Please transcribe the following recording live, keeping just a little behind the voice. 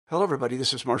Hello, everybody.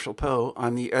 This is Marshall Poe.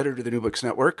 I'm the editor of the New Books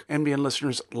Network. NBN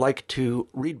listeners like to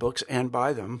read books and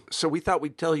buy them. So we thought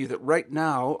we'd tell you that right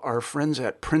now, our friends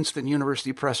at Princeton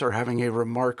University Press are having a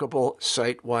remarkable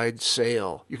site-wide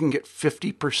sale. You can get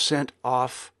 50%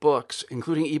 off books,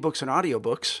 including ebooks and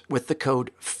audiobooks, with the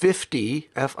code 50,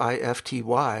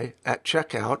 F-I-F-T-Y, at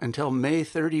checkout until May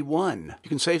 31. You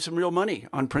can save some real money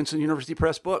on Princeton University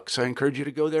Press books. I encourage you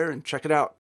to go there and check it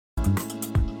out.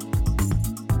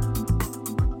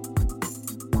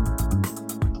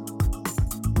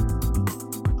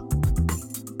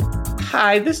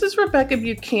 Hi, this is Rebecca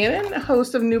Buchanan,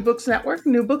 host of New Books Network,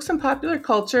 New Books and Popular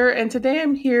Culture, and today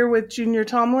I'm here with Junior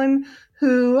Tomlin,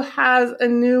 who has a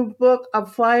new book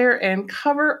of flyer and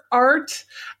cover art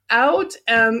out.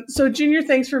 So, Junior,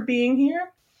 thanks for being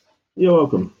here. You're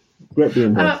welcome. Great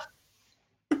being here.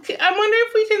 I wonder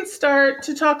if we can start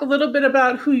to talk a little bit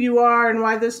about who you are and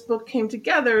why this book came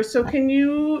together. So can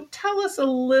you tell us a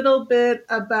little bit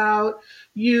about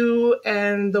you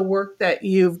and the work that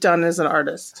you've done as an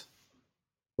artist?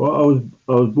 Well,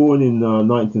 I was born in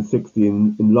 1960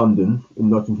 in London, in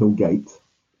Notting Hill Gate.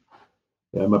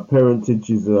 Yeah, my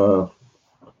parentage is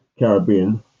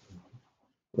Caribbean.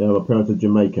 Yeah, my parents are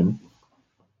Jamaican.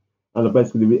 And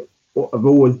I've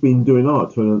always been doing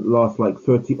art for the last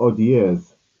 30 odd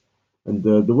years. And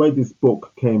the way this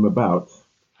book came about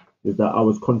is that I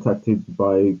was contacted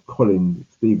by Colin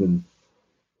Stephen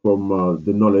from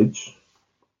The Knowledge,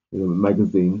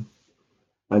 magazine.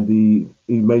 And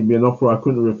he made me an offer I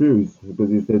couldn't refuse because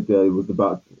he said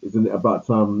isn't it about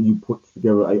time you put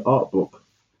together an art book?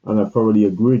 And I thoroughly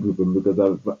agreed with him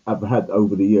because I've had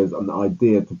over the years an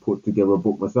idea to put together a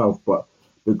book myself, but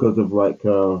because of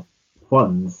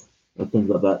funds and things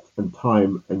like that and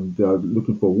time and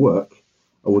looking for work,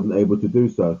 I wasn't able to do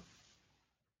so.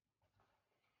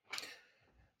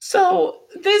 So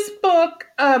this book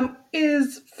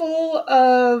is full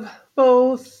of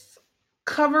both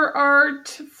cover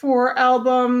art for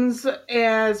albums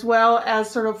as well as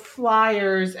sort of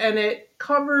flyers, and it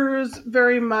covers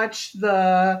very much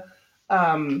the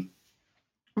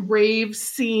rave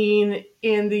scene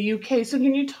in the UK. So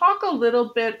can you talk a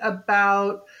little bit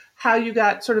about how you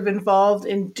got sort of involved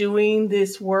in doing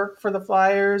this work for the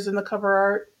flyers and the cover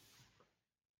art?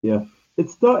 Yeah, it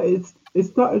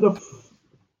started off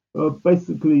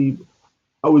basically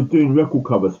I was doing record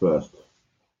covers first.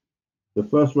 The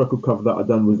first record cover that I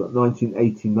done was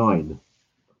 1989,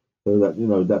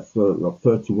 so that's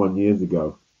 31 years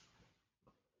ago.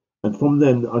 And from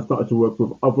then I started to work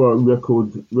with other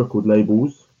record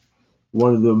labels.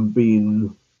 One of them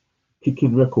being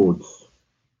Kicking Records.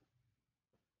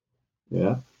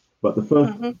 Yeah, but the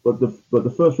first but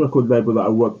the first record label that I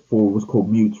worked for was called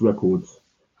Mute Records,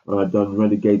 and I'd done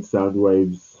Renegade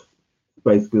Soundwaves,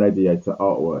 Space Gladiator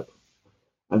artwork,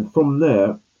 and from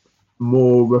there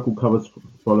more record covers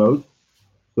followed.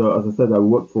 So as I said, I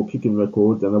worked for Kicking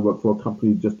Records and I worked for a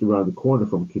company just around the corner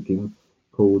from Kicking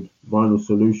called Vinyl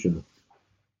Solution.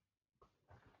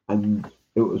 And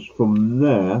it was from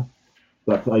there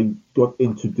that I got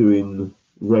into doing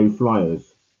rave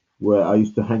flyers, where I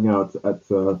used to hang out at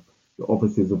the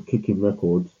offices of Kicking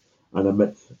Records, and I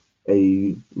met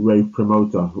a rave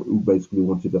promoter who basically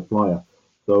wanted a flyer.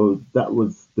 So that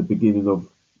was the beginning of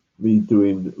me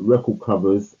doing record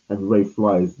covers and rave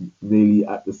flyers nearly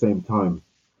at the same time,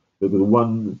 because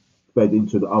one fed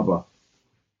into the other.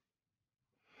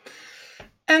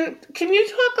 And can you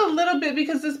talk a little bit,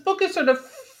 because this book is sort of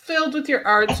filled with your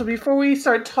art, so before we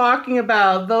start talking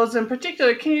about those in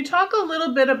particular, can you talk a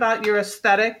little bit about your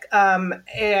aesthetic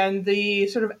and the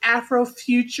sort of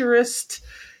Afrofuturist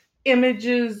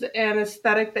images and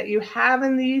aesthetic that you have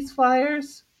in these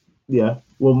flyers? Yeah,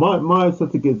 well, my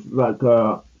aesthetic is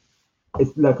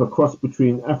it's like a cross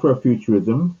between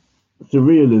Afrofuturism,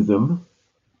 surrealism,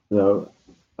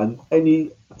 and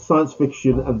any science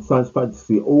fiction and science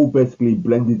fantasy, all basically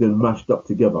blended and mashed up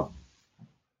together.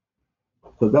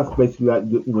 So that's basically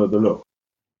the look.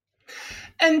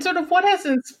 And sort of what has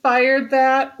inspired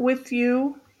that with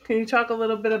you? Can you talk a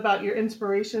little bit about your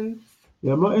inspiration?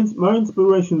 Yeah, my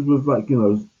inspirations was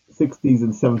 60s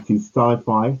and 70s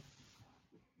sci-fi,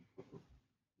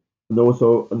 and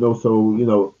also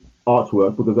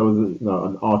artwork, because I was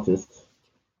an artist,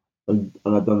 and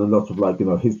I've done a lot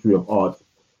of history of art.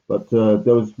 But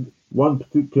there was one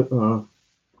particular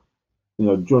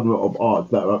genre of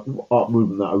art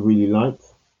movement that I really liked,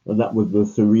 and that was the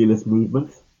surrealist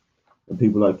movement, and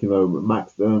people like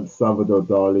Max Ernst, Salvador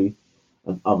Dali,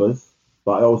 and others.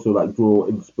 But I also draw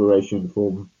inspiration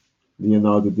from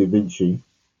Leonardo da Vinci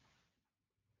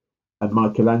and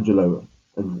Michelangelo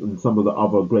and some of the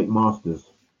other great masters.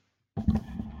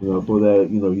 for their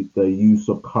use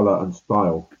of color and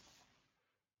style.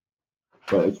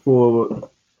 But it's for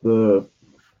the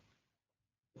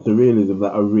surrealism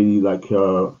that I really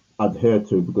adhere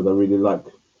to, because I really like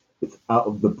it's out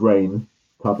of the brain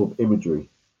type of imagery.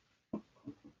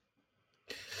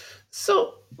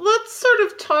 So let's sort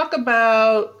of talk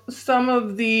about some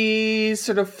of the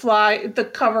sort of the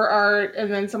cover art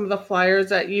and then some of the flyers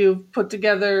that you've put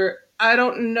together. I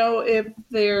don't know if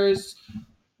there's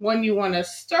one you want to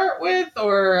start with,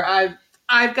 or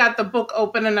I've got the book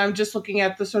open and I'm just looking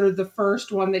at the sort of the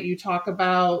first one that you talk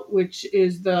about, which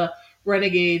is the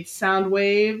Renegade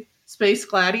Soundwave Space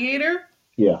Gladiator.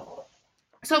 Yeah.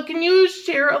 So can you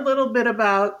share a little bit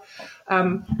about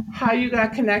how you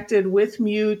got connected with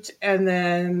Mute and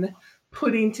then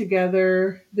putting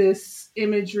together this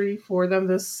imagery for them,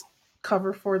 this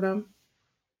cover for them?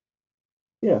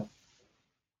 Yeah.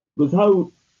 Because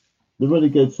how the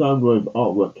Renegade Soundwave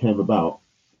artwork came about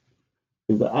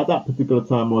is that at that particular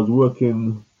time I was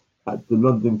working at the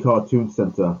London Cartoon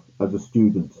Centre as a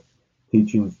student,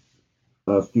 teaching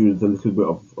students a little bit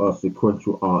of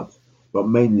sequential art, but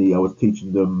mainly I was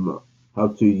teaching them how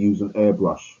to use an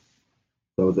airbrush.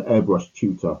 So I was an airbrush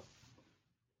tutor.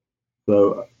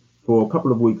 So for a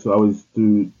couple of weeks I was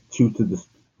to tutor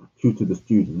the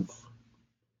students,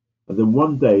 and then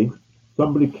one day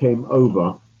somebody came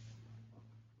over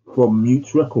from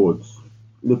Mute Records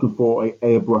looking for an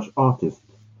airbrush artist.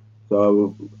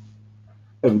 So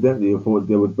evidently I thought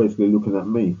they were basically looking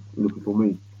for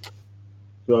me.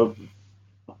 So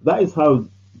that is how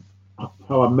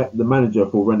I met the manager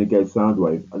for Renegade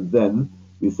Soundwave, and then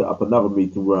we set up another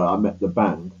meeting where I met the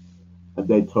band, and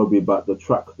they told me about the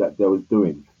track that they was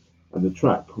doing, and the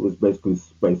track was basically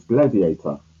Space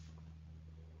Gladiator,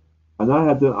 and I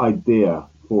had an idea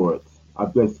for it. I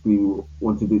basically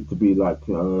wanted it to be like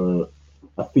a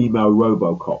female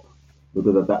RoboCop,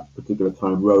 because at that particular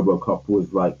time RoboCop was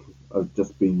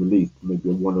just being released, maybe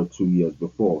 1 or 2 years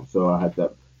before, so I had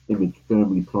that image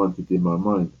firmly planted in my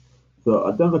mind. So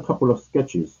I'd done a couple of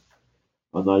sketches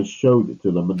and I showed it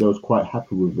to them, and they was quite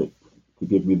happy with it to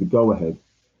give me the go ahead.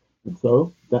 And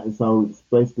so that is how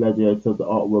Space Gladiator, the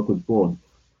artwork, was born.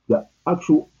 The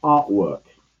actual artwork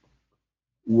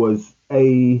was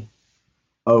A0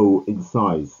 in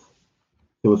size.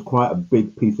 So it was quite a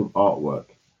big piece of artwork.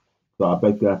 So I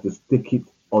basically had to stick it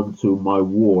onto my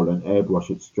wall and airbrush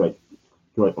it straight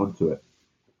onto it.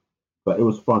 But it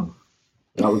was fun.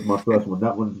 That was my first one.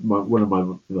 That one's one of my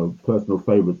personal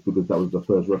favorites, because that was the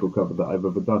first record cover that I've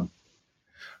ever done.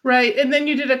 Right, and then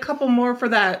you did a couple more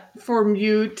for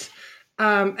Mute,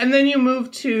 and then you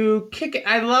moved to Kick It.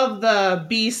 I love the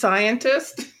Bee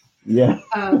Scientist. Yeah.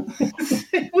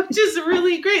 Which is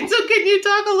really great. So can you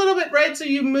talk a little bit, right? So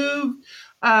you moved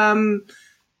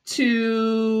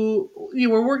you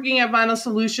were working at Vinyl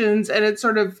Solutions, and it's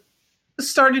sort of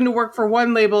starting to work for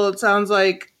one label, it sounds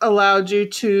like, allowed you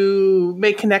to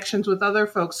make connections with other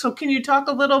folks. So can you talk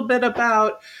a little bit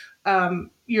about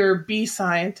your Bee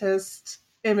Scientist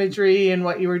imagery and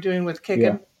what you were doing with Kickin'?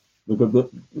 Yeah, because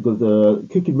the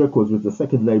Kickin' Records was the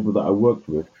second label that I worked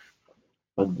with,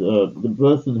 and the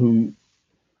person who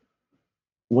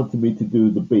wanted me to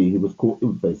do the Bee, was called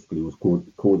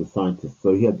a scientist.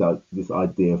 So he had this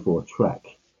idea for a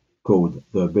track called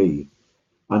The Bee.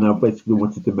 And I basically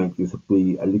wanted to make this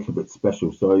bee a little bit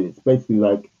special. So it's basically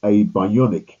like a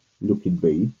bionic looking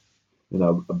bee,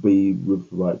 a bee with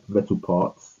like metal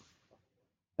parts.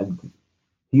 And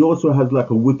he also has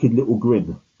like a wicked little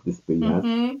grin, this bee has.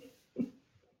 And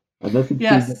as you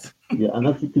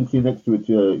can see next to it,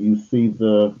 you see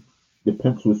the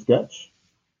pencil sketch.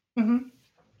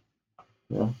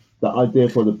 Yeah. The idea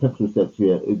for the pencil sketch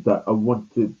here is that I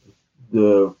wanted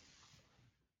the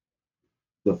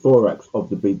thorax of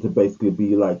the bee to basically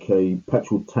be like a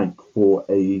petrol tank for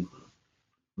a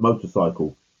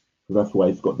motorcycle. So that's why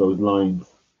it's got those lines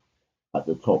at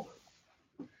the top.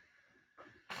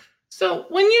 So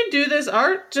when you do this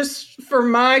art, just for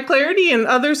my clarity and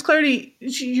others' clarity,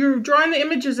 you're drawing the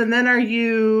images, and then are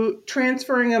you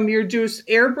transferring them? You're just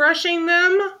airbrushing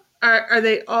them? Are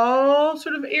they all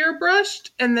sort of airbrushed?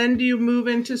 And then do you move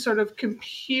into sort of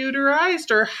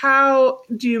computerized? Or how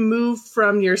do you move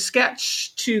from your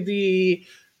sketch to the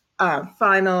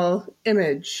final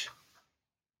image?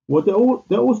 Well, they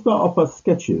all start off as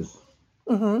sketches.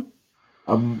 When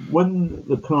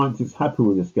the client is happy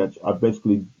with the sketch, I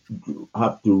basically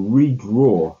have to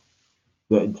redraw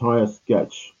the entire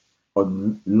sketch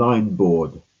on line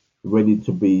board, ready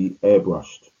to be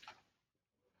airbrushed.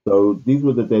 So these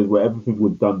were the days where everything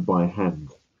was done by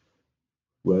hand,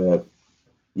 where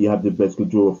you had to basically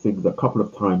draw things a couple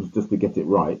of times just to get it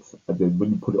right, and then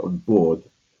when you put it on board,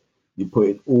 you put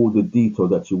in all the detail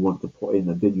that you want to put in,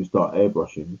 and then you start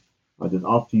airbrushing. And then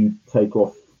after you take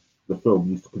off the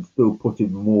film, you can still put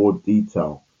in more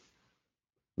detail.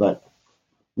 Like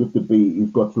with the bee,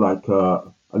 he's got like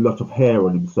a lot of hair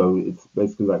on him, so it's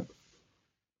basically like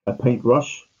a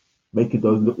paintbrush, making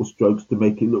those little strokes to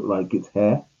make it look like it's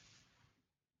hair.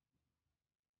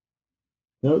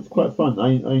 No, it's quite fun.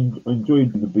 I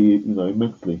enjoyed the bee,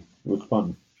 immensely. It was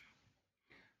fun.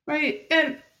 Right.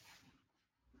 And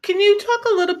can you talk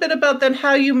a little bit about then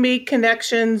how you make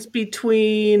connections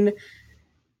between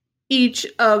each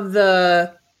of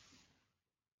the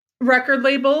record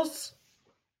labels?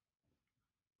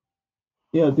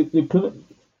 Yeah,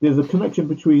 there's a connection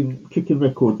between Kicking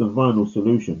Records and Vinyl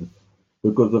Solution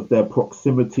because of their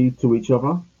proximity to each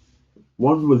other.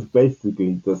 One was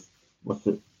basically just,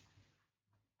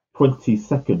 20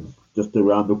 seconds just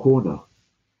around the corner.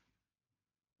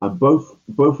 And both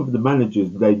of the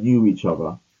managers, they knew each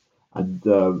other. And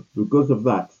because of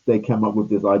that, they came up with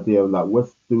this idea of like,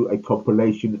 let's do a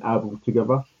compilation album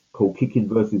together called Kicking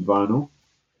versus Vinyl.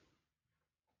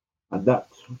 And that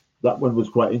one was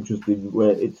quite interesting,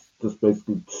 where it's just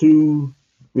basically two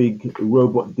big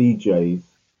robot DJs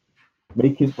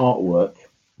making artwork,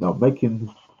 no,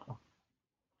 making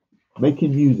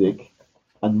music,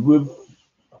 and with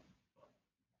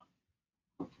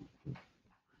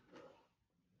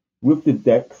the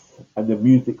decks and the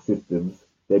music systems,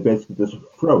 they basically just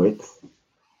throw it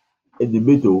in the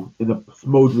middle in a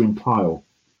smouldering pile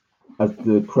as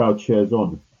the crowd cheers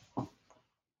on.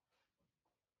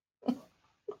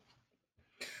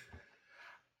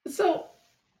 So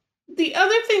the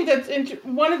other thing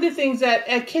one of the things that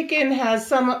at Kickin has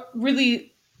some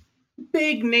really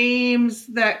big names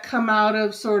that come out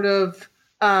of sort of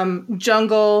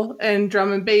jungle and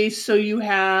drum and bass. So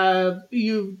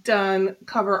you've done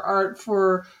cover art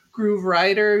for Groove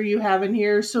Rider you have in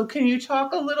here. So can you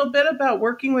talk a little bit about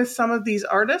working with some of these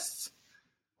artists?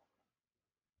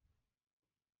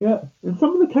 Yeah, in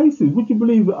some of the cases, would you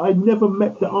believe that I never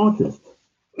met the artist?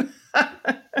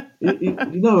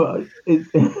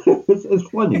 It's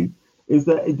funny is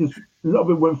that it just a lot of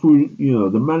it went through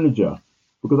the manager,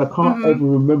 because I can't ever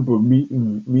remember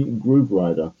meeting Groove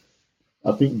Rider.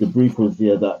 I think the brief was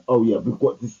that we've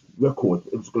got this record,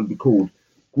 it's going to be called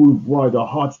Groove Rider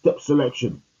Hard Step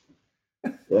Selection.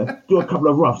 Yeah, do a couple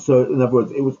of roughs. So in other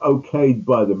words, it was okayed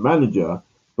by the manager,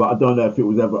 but I don't know if it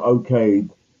was ever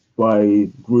okayed by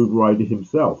Groove Rider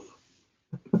himself.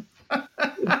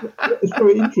 It's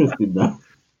very interesting though.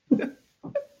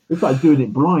 It's like doing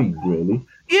it blind, really.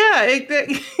 Yeah,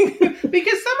 because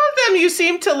some of them you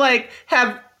seem to like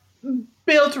have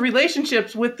built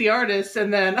relationships with the artists,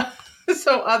 and then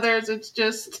so others it's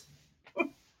just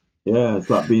yeah, it's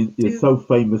like you're so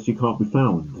famous you can't be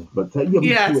found. But we do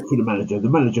it for the manager. The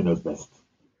manager knows best.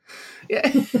 Yeah.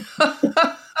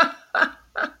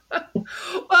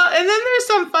 Well, and then there's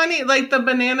some funny, like the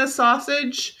banana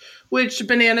sausage, which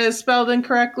banana is spelled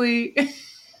incorrectly.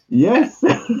 Yes.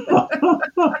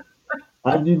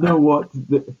 And you know what?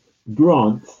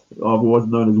 Grant, otherwise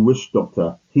known as Wish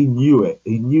Doctor, he knew it.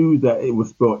 He knew that it was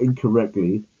spelled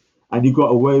incorrectly, and he got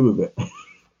away with it.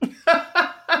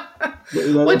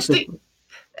 Yes,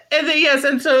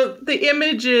 and so the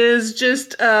image is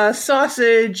just a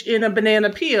sausage in a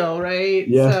banana peel, right?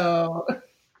 Yeah. So.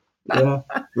 Yeah,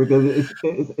 because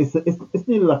it's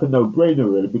nearly like a no-brainer,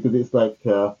 really, because it's like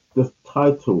the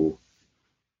title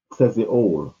says it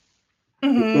all.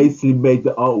 It basically made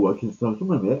the artwork. It's like,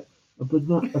 wait a minute,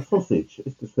 a sausage.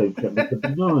 It's the same shape as the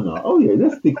banana. Oh yeah,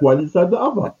 let's stick one inside the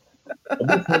other. And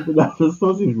that's how the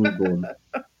sausage was born.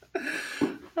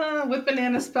 With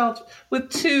banana spelled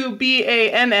with two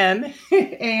BANN,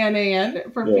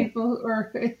 ANAN for people who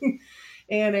are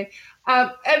ANA.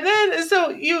 And then,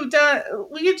 so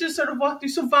we could just sort of walk through.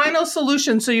 So Vinyl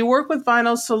Solution. So you work with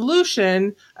Vinyl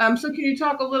Solution. So can you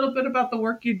talk a little bit about the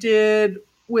work you did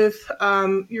with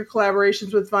your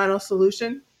collaborations with Vinyl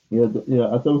Solution? Yeah.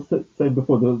 As I was saying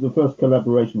before, the first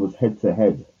collaboration was head to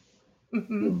head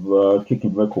with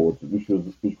Kicking Records, which was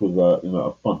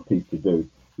a fun piece to do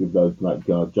with those like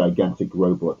gigantic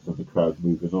robots and the crowd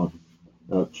moving on,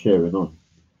 cheering on.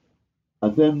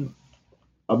 And then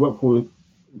I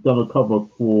done a cover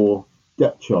for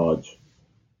Depth Charge,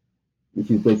 which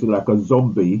is basically like a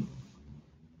zombie.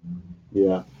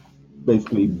 Yeah,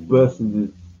 basically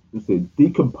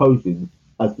decomposing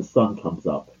as the sun comes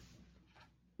up.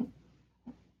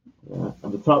 Yeah,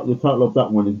 and the title of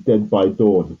that one is Dead by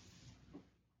Dawn,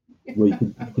 where you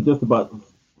can just about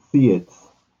see it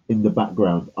in the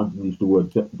background underneath the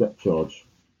word Depth Charge.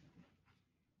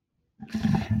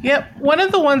 Yep. One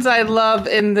of the ones I love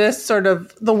in this sort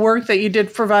of the work that you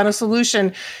did for Vinyl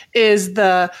Solution is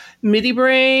the MIDI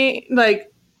brain,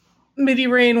 like MIDI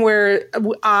brain where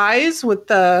eyes with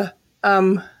the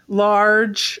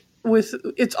large with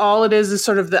it's all it is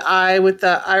sort of the eye with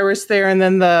the iris there and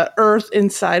then the earth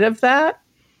inside of that.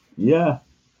 Yeah,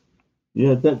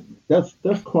 yeah, that's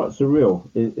quite surreal.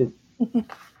 It's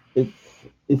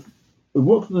it's it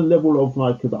works on the level of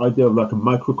like the idea of like a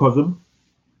microcosm.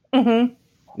 Mm-hmm.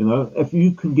 You know, if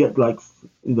you can get like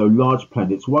large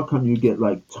planets, why can't you get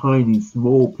like tiny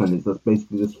small planets that's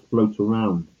basically just float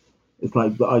around? It's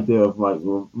like the idea of like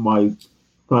my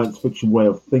science fiction way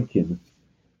of thinking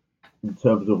in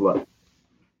terms of like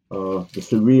the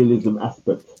surrealism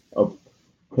aspect of.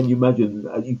 Can you imagine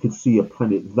you could see a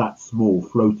planet that small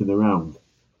floating around?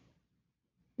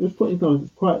 It's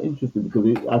quite interesting because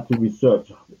it had to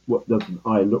research what does an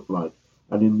eye look like,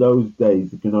 and in those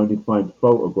days you can only find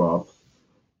photographs.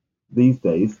 These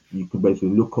days you can basically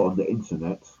look on the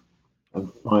internet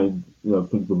and find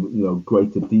things of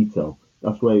greater detail.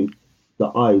 That's why the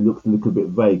eye looks a little bit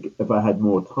vague. If I had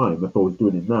more time, if I was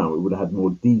doing it now, it would have had more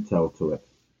detail to it.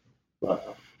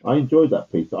 But I enjoyed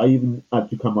that piece. I even had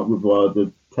to come up with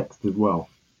the text as well.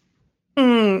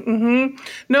 Mm-hmm.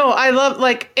 No, I love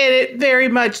like it very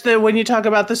much that when you talk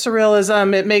about the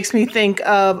surrealism, it makes me think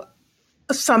of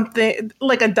something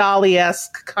like a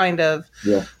Dali-esque kind of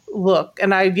look.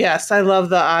 And I love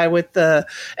the eye with the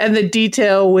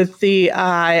detail with the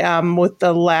eye, with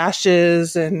the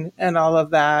lashes and all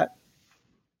of that.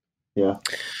 Yeah.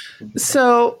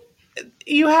 So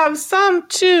you have some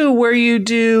too where you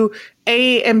do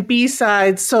A and B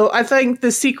sides. So I think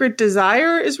The Secret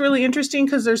Desire is really interesting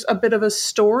because there's a bit of a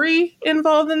story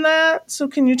involved in that. So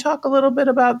can you talk a little bit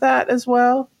about that as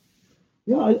well?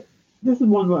 Yeah, this is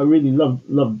one that I really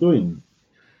love doing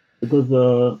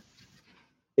because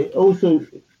it also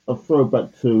a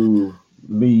throwback to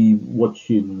me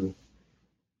watching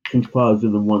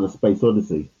 2001: A Space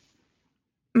Odyssey.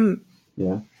 Mm.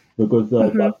 Yeah, because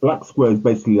that black square is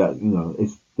basically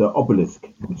it's the obelisk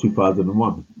from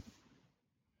 2001,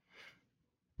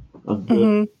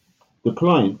 and the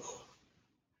client,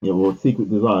 Secret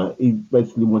Desire, he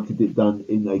basically wanted it done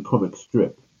in a comic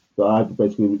strip. So I had to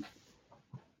basically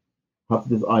have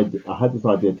this idea. I had this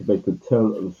idea to basically tell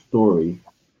the story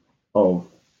of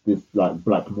this like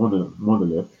black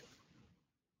monolith,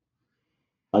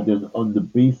 and then on the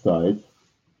B side,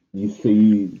 you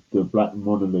see the black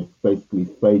monolith basically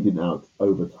fading out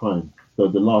over time. So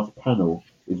the last panel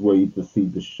is where you just see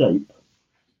the shape,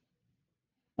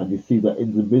 and you see that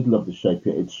in the middle of the shape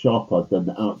here, it's sharper than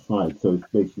the outside. So it's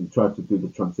basically trying to do the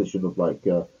transition of like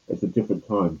it's a different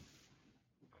time.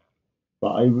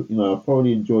 But I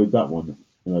thoroughly enjoyed that one.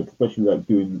 Especially like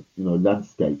doing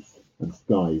landscapes and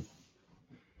skies.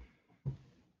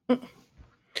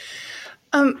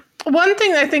 One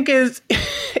thing I think is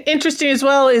interesting as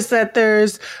well is that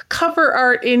there's cover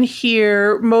art in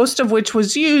here, most of which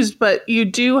was used, but you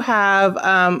do have,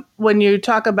 when you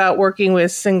talk about working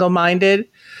with Single-Minded,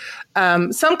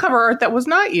 some cover art that was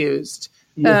not used.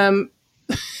 Yeah.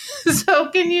 So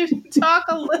can you talk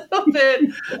a little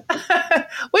bit,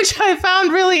 which I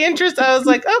found really interesting. I was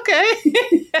like, okay,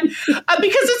 because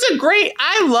it's a great,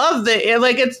 I love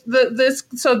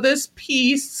this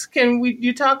piece. Can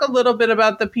you talk a little bit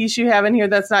about the piece you have in here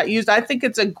that's not used? I think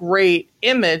it's a great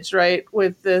image, right?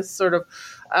 With this sort of,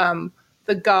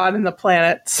 the God and the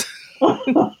planets.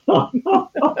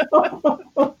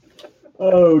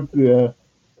 Oh dear.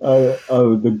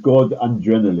 The God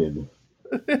adrenaline.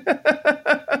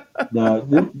 Now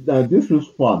this was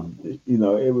fun.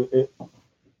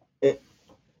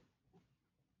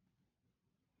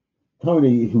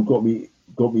 Tony, who got me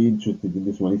interested in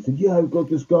this one, he said, "Yeah, I've got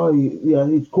this guy. Yeah,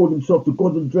 he's called himself the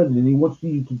God Adrenaline. He wants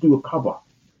you to do a cover."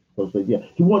 So I said, "Yeah,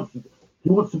 he wants to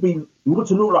look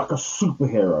like a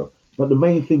superhero, but the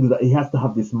main thing is that he has to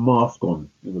have this mask on,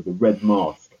 the red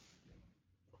mask."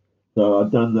 So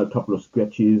I've done a couple of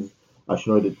sketches. I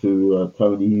showed it to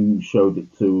Tony, who showed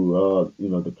it to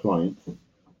the client,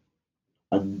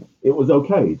 and it was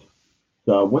okayed.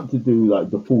 So I went to do like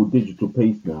the full digital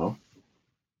piece now.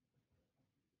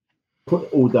 Put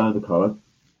it all down the colour.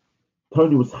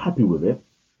 Tony was happy with it,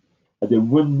 and then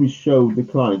when we showed the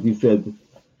client, he said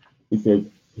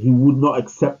he would not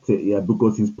accept it,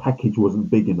 because his package wasn't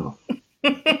big enough.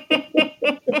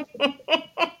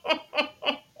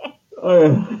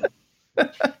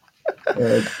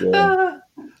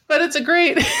 But it's a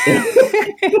great.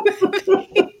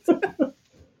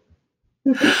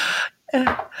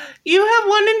 You have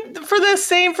one for the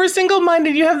same saying for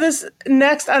single-minded, you have this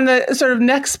next on the sort of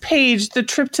next page, the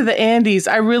trip to the Andes.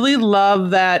 I really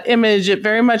love that image. It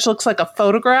very much looks like a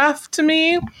photograph to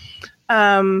me.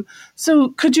 So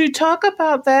could you talk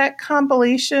about that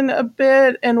compilation a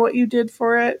bit and what you did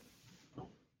for it?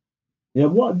 Yeah,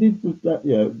 what I did with that,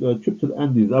 the trip to the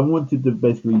Andes, I wanted to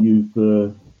basically use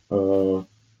the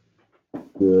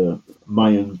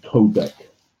Mayan Kodak,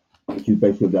 which is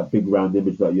basically that big round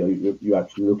image that you're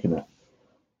actually looking at.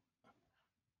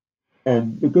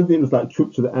 And because it was like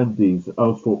trip to the Andes, I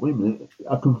was thought, wait a minute,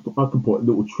 I can put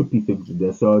little trippy things in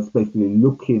there. So I was basically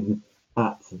looking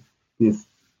at this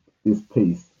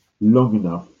piece long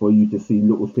enough for you to see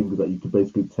little things that you could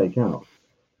basically take out.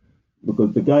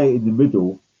 Because the guy in the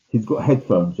middle, he's got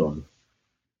headphones on.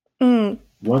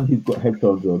 One, he's got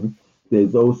headphones on.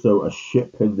 There's also a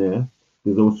ship in there.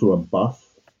 There's also a bus.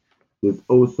 There's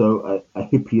also a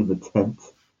hippie in the tent.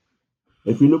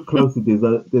 If you look closely,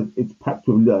 it's packed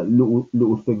with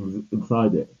little things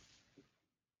inside it,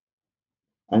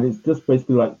 and it's just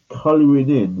basically like colouring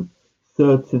in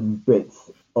certain bits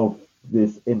of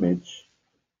this image,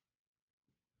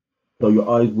 so your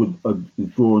eyes is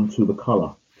drawn to the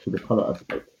colour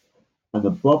aspect. And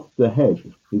above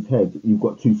his head, you've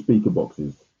got two speaker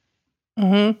boxes.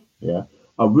 Mm-hmm. Yeah.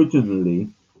 Originally,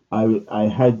 I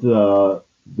had the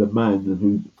man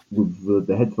who's with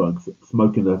the headphones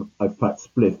smoking a fat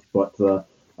spliff, but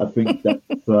I think that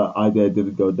idea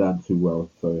didn't go down too well,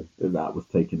 so that was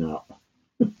taken out.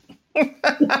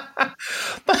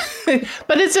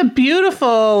 But it's a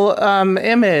beautiful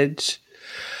image.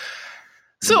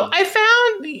 So I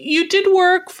found you did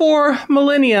work for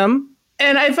Millennium.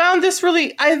 And I felt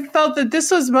that this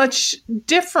was much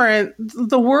different.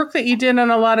 The work that you did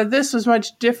on a lot of this was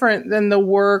much different than a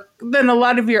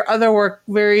lot of your other work,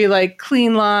 very like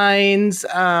clean lines,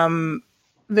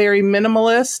 very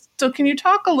minimalist. So can you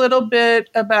talk a little bit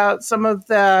about some of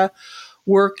the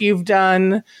work you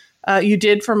did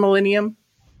for Millennium?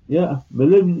 Yeah,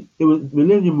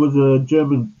 Millennium was a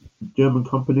German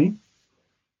company,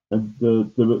 and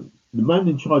the man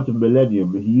in charge of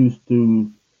Millennium, he used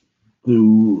to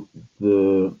do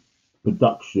the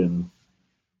production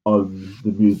on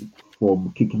the music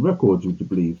from Kicking Records, would you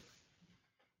believe?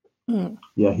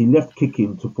 Yeah, he left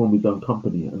Kicking to form his own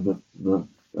company, and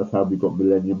that's how we got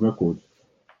Millennium Records.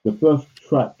 The first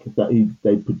track that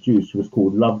they produced was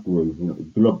called Love Groove,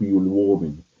 Globule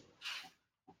Warming.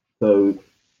 So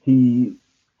he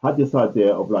had this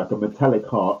idea of like a metallic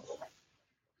heart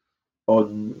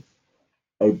on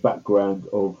a background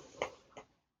of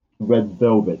red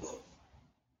velvet.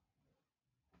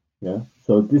 Yeah,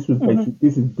 so this was basically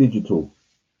this is digital.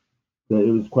 So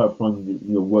it was quite fun,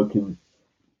 working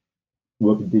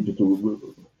digital.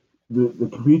 The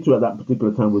computer at that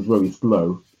particular time was very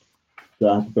slow, so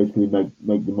I had to basically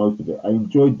make the most of it. I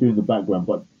enjoyed doing the background,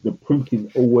 but the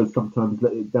printing always sometimes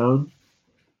let it down.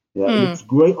 Yeah, it looks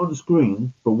great on the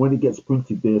screen, but when it gets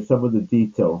printed, some of the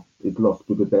detail is lost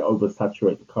because they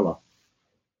oversaturate the color.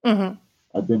 And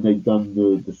then they've done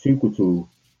the sequel to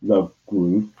Love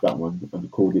Groove, that one, and they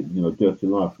called it, Dirty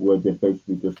Life, where they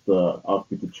basically just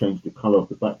asked me to change the color of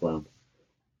the background,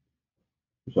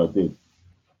 which I did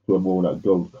to a more like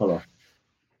gold color.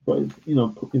 But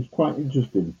it's quite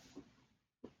interesting.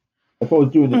 If I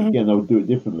was doing it again, I would do it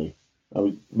differently. I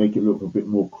would make it look a bit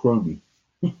more chromy.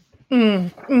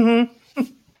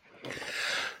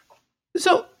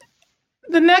 So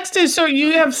the next is, so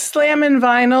you have Slammin'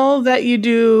 Vinyl that you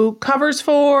do covers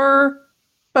for,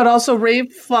 but also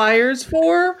rave flyers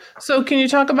for. So can you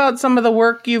talk about some of the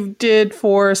work you did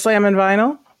for Slammin'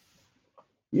 Vinyl?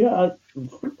 Yeah,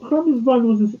 Slammin'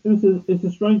 Vinyl is a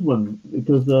strange one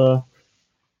because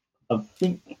I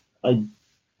think I'd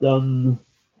done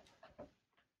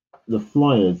the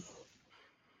flyers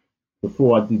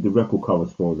before I did the record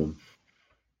covers for them.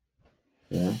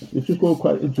 Yeah, which is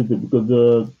quite interesting because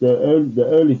the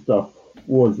early stuff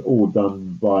was all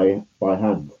done by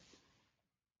hand.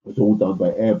 It was all done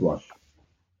by airbrush.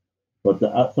 But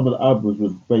some of the albums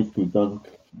was basically done,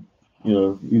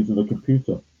 using a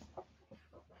computer.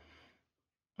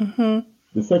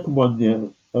 The second one,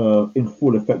 In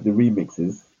Full Effect, the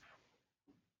remixes.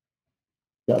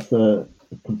 That's a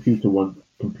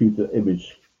computer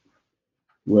image,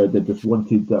 where they just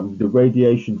wanted the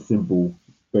radiation symbol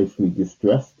basically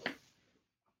distressed,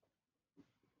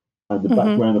 and the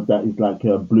background of that is like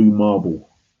a blue marble.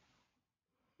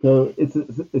 So it's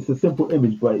a simple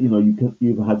image, but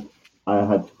I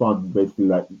had fun basically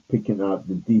like picking out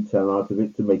the detail out of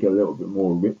it to make it a little bit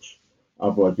more rich.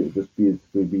 Otherwise, it would just be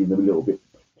a little bit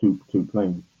too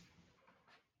plain.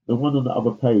 The one on the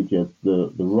other page,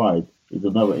 the ride, is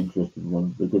another interesting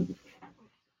one because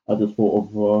I just thought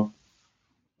of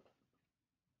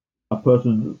a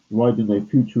person riding a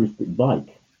futuristic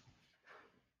bike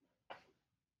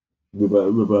with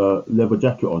a leather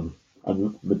jacket on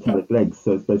and metallic legs.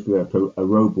 So it's basically like a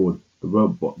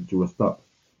robot dressed up.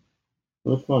 It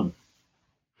was fun.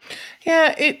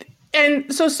 Yeah,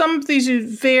 and so some of these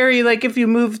vary. Like if you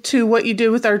move to what you did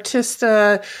with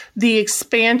Artista, the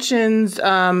expansions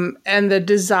and the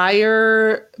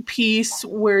desire piece,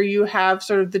 where you have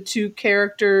sort of the two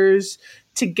characters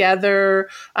together,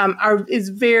 is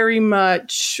very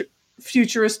much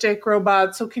futuristic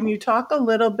robots. So can you talk a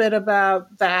little bit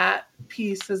about that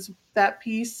piece?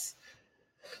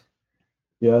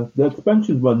 Yeah, the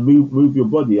expansions one, move your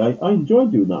body. I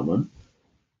enjoyed doing that one.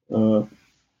 Uh,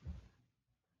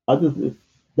 I just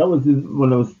that was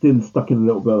when I was still stuck in a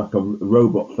little bit like a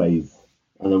robot phase,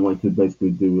 and I wanted to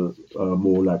basically do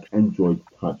more like Android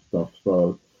type stuff.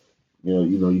 So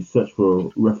you search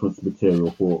for reference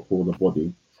material for the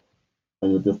body,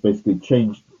 and it just basically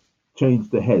change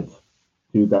the head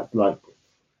to that like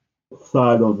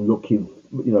Cylon looking,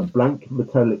 blank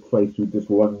metallic face with just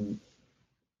one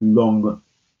long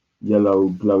yellow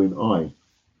glowing eye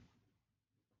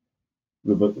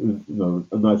with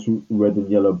a nice red and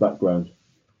yellow background.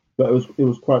 But it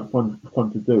was quite fun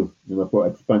to do, for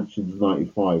Expansions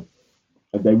 '95,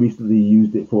 and they recently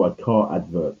used it for a car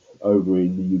advert over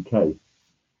in the UK.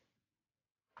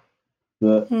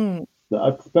 The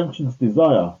Expansions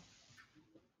Desire.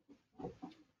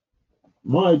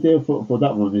 My idea for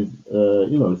that one is,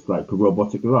 it's like a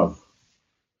robotic love.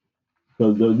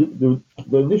 So the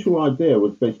initial idea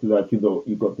was basically like you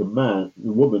got the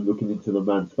woman looking into the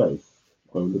man's face,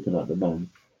 or looking at the man,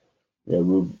 yeah,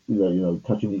 with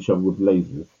touching each other with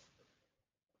lasers.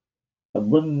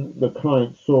 And when the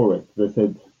client saw it, they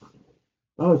said,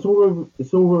 "Oh, it's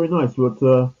all very nice, but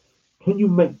can you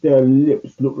make their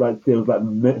lips look like they was like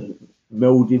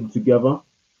melding together?"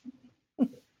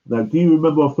 Now, do you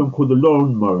remember a film called The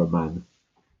Lawnmower Man?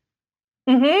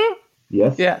 Mm-hmm.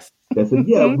 Yes. Yes. They said,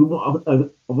 "Yeah, they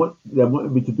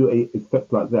wanted me to do a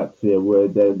effect like that, yeah, where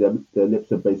their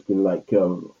lips are basically like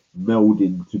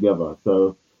melding together."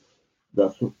 So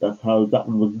that's how that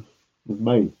one was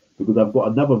made. Because I've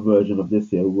got another version of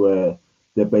this here where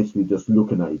they're basically just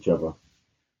looking at each other.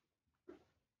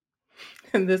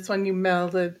 And this one you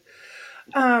melded.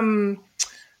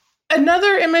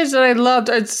 Another image that I loved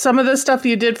is some of the stuff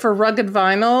you did for Rugged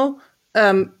Vinyl.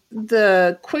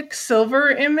 The Quicksilver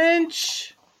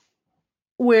image,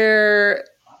 where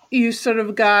you sort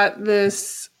of got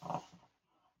this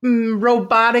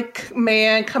robotic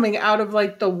man coming out of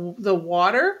like the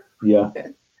water. Yeah.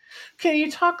 Can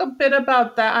you talk a bit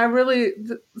about that? I really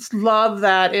love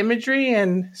that imagery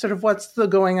and sort of what's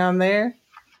going on there.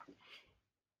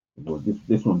 Well,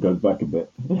 this one goes back a bit.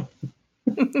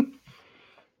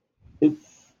 It's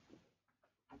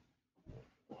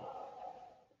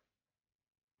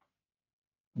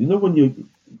when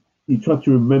you try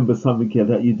to remember something here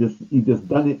that you just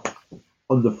done it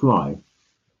on the fly.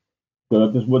 So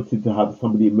I just wanted to have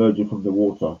somebody emerging from the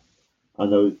water. I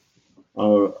know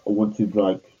I wanted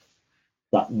like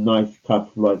that nice type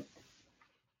of like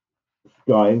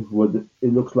sky where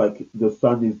it looks like the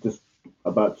sun is just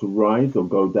about to rise or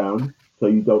go down, so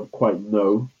you don't quite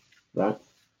know that.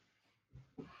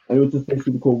 And it was just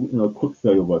basically called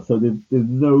Quicksilver. So there's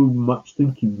no much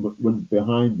thinking went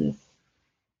behind this,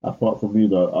 apart from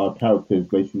our character is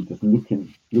basically just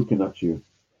looking at you.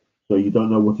 So you don't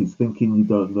know what he's thinking, you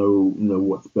don't know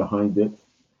what's behind it.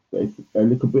 But it's a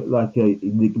little bit like a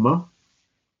enigma.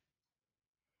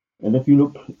 And if you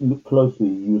look closely,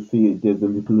 you'll see there's a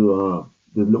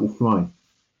little fly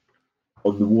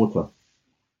on the water.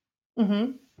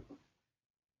 Mm-hmm.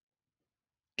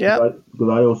 Yeah. Because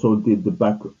I also did the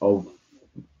back of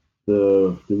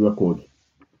the record.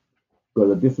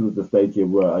 Because this was the stage here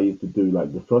where I used to do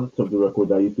like the front of the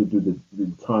record. I used to do the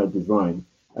entire design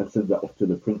and send that off to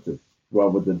the printers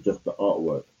rather than just the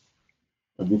artwork.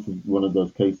 And this is one of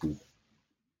those cases.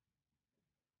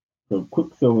 So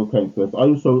Quicksilver came first. I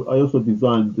also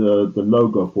designed the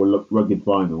logo for Rugged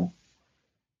Vinyl,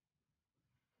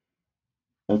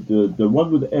 and the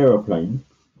one with the aeroplane.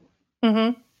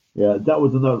 Mm-hmm. Yeah, that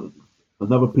was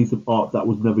another piece of art that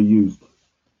was never used.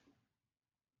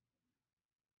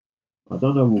 I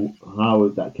don't know how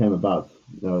that came about.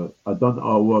 I done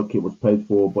artwork; it was paid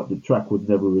for, but the track was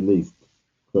never released,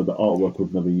 so the artwork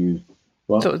was never used.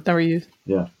 So it was never used.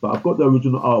 Yeah, but I've got the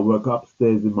original artwork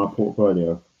upstairs in my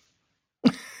portfolio.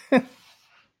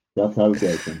 That's how it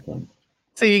goes sometimes.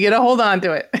 So you get to hold on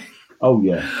to it. Oh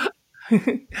yeah.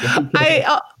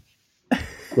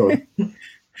 Sorry.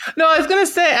 No, I was going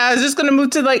to say, I was just going to move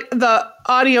to like the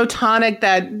Audiotonic,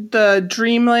 that the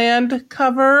Dreamland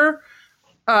cover.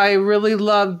 I really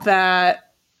love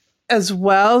that as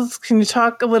well. Can you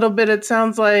talk a little bit? It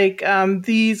sounds like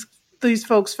these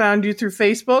folks found you through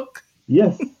Facebook.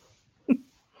 Yes.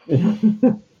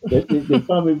 They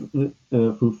found me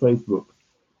through Facebook,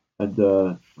 and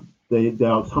they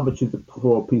asked how much is it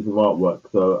for a piece of artwork.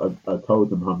 So I told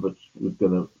them how much it was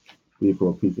going to be for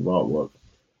a piece of artwork.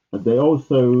 And they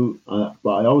also,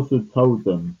 but I also told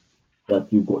them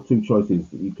that you've got two choices.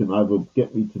 You can either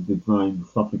get me to design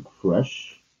something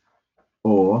fresh,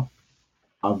 or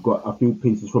I've got a few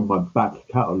pieces from my back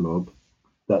catalogue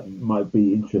that might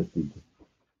be interested.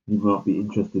 You might be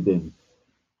interested in.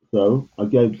 So I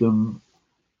gave them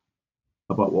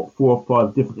about 4 or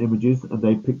 5 different images, and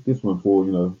they picked this one for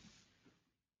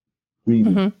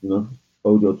Dreaming,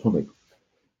 Audiotonic.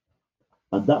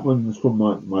 And that one is from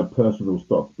my personal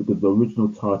stock, because the original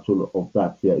title of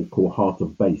that is called Heart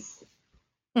of Bass.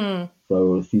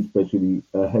 So she's basically,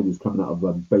 her head is coming out of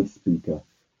a bass speaker.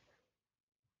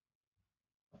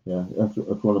 Yeah, that's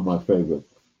one of my favorites.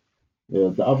 Yeah,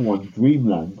 the other one,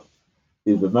 Dreamland,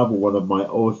 is another one of my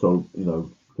also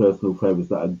personal favorites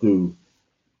that I do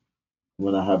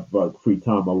when I have free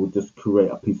time. I would just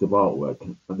create a piece of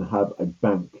artwork and have a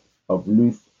bank of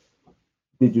loose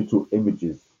digital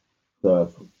images. So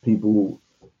if people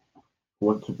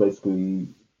want to basically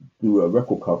do a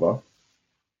record cover,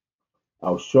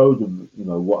 I'll show them,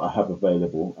 what I have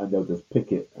available, and they'll just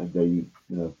pick it and they,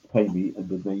 pay me, and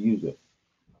then they use it.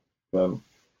 So,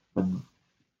 and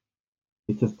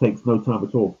it just takes no time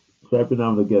at all. So every now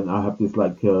and again, I have this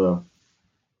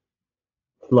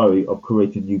flurry of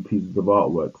creating new pieces of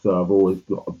artwork. So I've always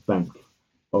got a bank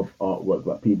of artwork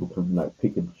that people can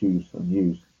pick and choose and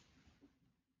use.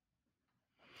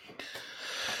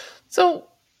 So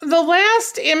the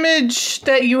last image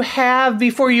that you have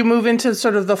before you move into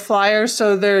sort of the flyer,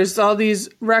 so there's all these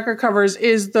record covers,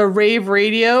 is the Rave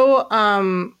Radio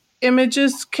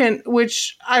images,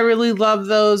 which I really love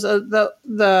those.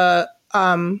 The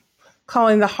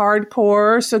calling the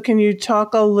hardcore. So can you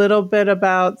talk a little bit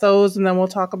about those, and then we'll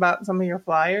talk about some of your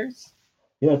flyers?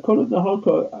 Yeah, calling the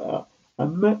hardcore. I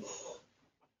met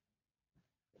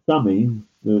Sammy,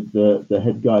 the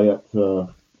head guy at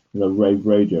Rave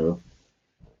Radio,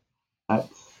 at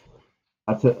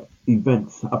an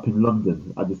event up in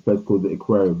London at this place called the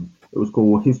Aquarium. It was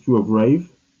called History of Rave,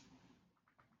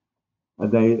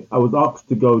 and I was asked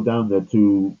to go down there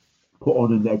to put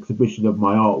on an exhibition of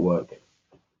my artwork,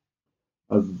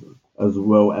 as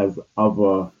well as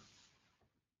other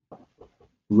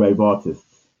rave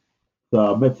artists.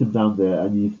 So I met him down there,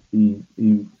 and he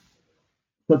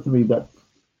said to me that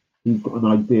he's got an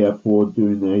idea for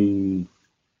doing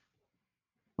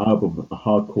a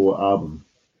hardcore album,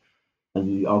 and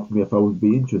he asked me if I would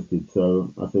be interested.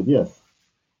 So I said yes.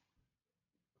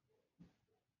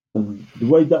 And the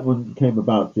way that one came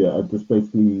about, I just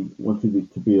basically wanted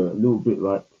it to be a little bit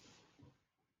like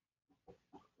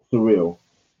surreal,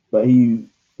 but he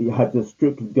had a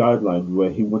strict guideline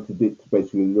where he wanted it to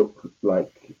basically look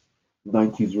like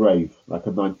 90s rave, like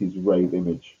a 90s rave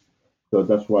image. So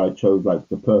that's why I chose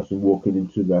the person walking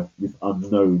into the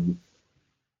unknown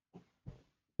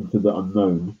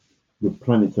with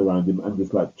planets around him, and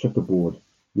this checkerboard,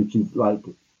 which is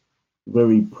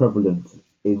very prevalent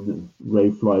in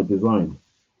rave fly design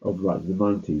of the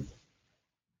 90s.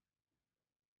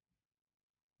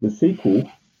 The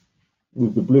sequel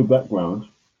with the blue background,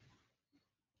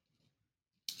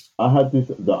 I had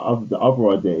the other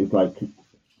idea is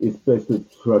it's best to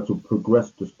try to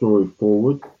progress the story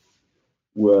forward,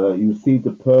 where you see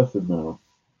the person now.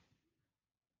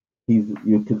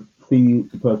 You can see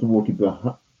the person walking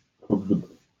from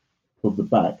the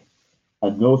back,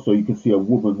 and also you can see a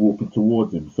woman walking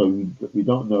towards him. So we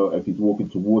don't know if he's walking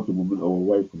towards the woman or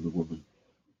away from the woman.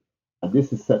 And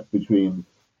this is set between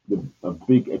a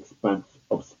big expanse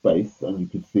of space, and you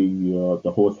can see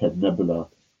the Horsehead Nebula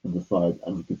on the side,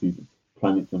 and you can see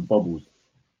planets and bubbles.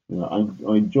 I'm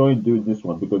enjoying doing this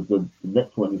one because the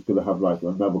next one is going to have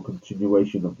another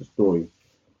continuation of the story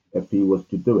if he was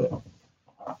to do it.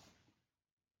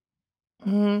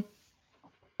 Mm-hmm.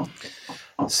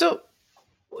 So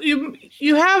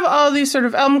you have all these sort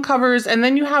of album covers, and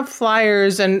then you have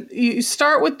flyers, and you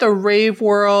start with the rave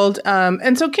world.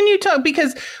 And so can you talk,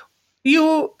 because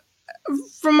you,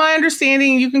 from my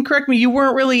understanding, you can correct me, you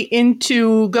weren't really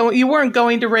you weren't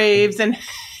going to raves and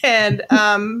hanging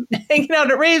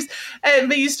out at raves,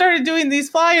 but you started doing these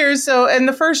flyers. So, and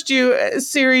the first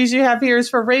series you have here is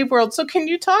for Rave World. So can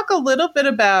you talk a little bit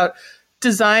about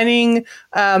designing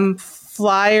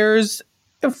flyers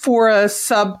for a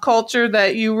subculture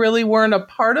that you really weren't a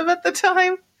part of at the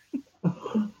time?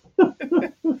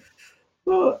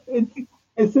 Well,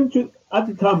 it's interesting. At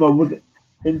the time, I wasn't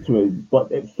into it,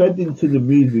 but it fed into the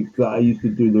music that I used to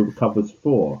do the covers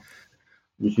for,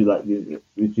 which is like a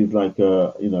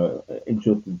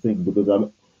interesting thing because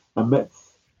I met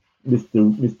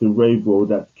Mr.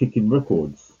 Ravel at Kicking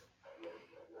Records,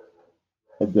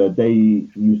 and they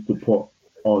used to put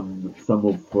on some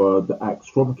of the acts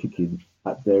from Kicking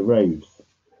at their raves,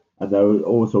 and I would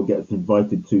also get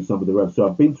invited to some of the raves. So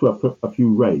I've been to a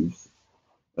few raves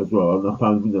as well, and I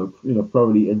found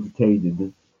thoroughly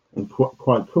entertaining and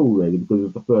quite cool really because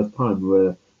it's the first time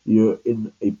where you're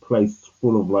in a place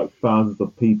full of like thousands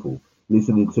of people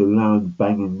listening to loud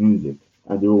banging music,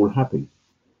 and they're all happy,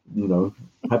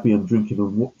 happy and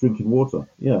drinking water.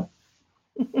 Yeah.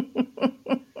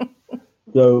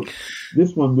 So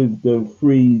this one with the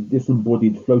three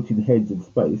disembodied floating heads in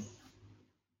space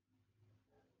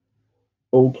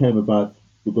all came about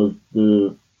because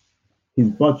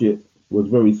his budget was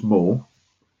very small,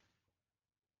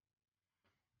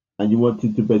 and you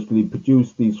wanted to basically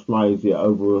produce these flyers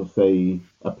over, say,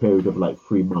 a period of like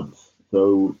 3 months.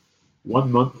 So 1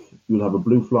 month you'll have a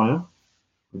blue flyer,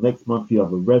 the next month you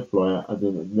have a red flyer, and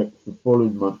then the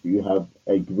following month you have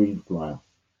a green flyer.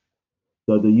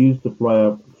 So they used the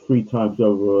flyer 3 times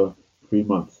over 3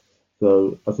 months.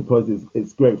 So I suppose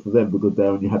it's great for them because they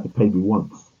only had to pay me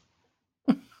once.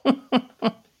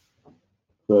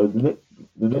 So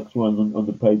the next one on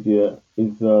the page here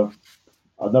is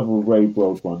another Rave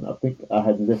World one. I think I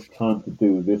had less time to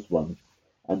do this one,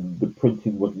 and the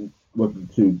printing wasn't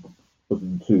too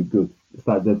good. It's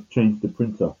like they've changed the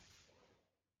printer.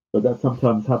 But that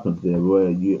sometimes happens there, where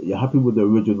you're happy with the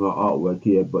original artwork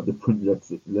here, but the print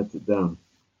lets it down.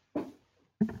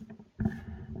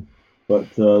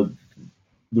 But the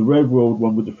Rave World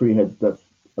one with the three heads, that's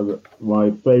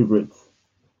my favourite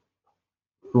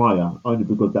flyer, only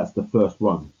because that's the first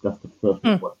one. That's the first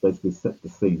one what basically set the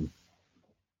scene.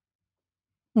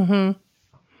 Mm-hmm.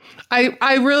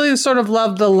 I really sort of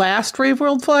love the last Rave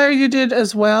World flyer you did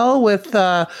as well, with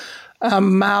the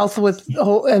mouth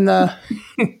and the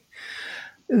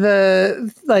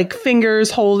the like fingers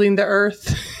holding the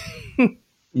earth.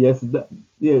 Yes,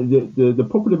 the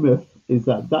popular myth is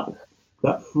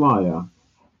that flyer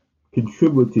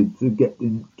contributed to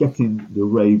getting the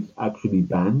raves actually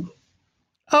banned.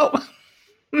 Oh,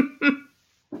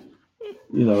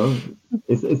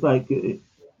 It's like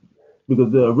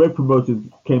because the rave promoters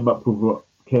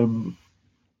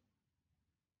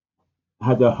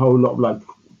had a whole lot of like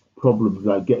problems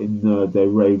like getting their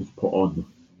raves put on.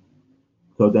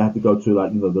 So they had to go to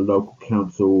like the local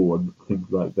council and things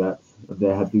like that, and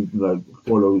they had to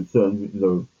follow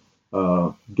certain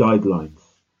guidelines.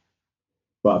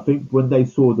 But I think when they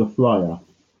saw the flyer,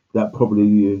 that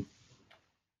probably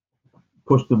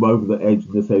pushed them over the edge,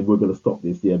 and they said, "We're going to stop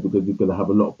this, yeah, because we're going to have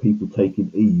a lot of people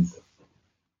taking E's."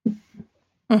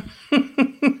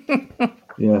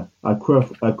 Yeah, I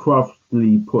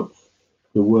craftily put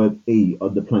the word E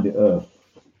on the planet Earth.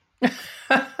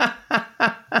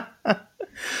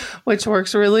 Which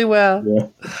works really well. Yeah.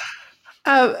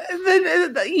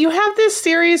 You have this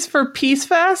series for Peace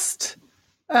Fest,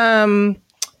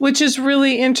 which is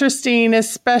really interesting,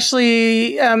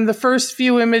 especially the first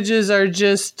few images are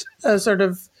just sort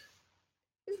of,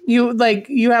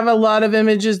 you have a lot of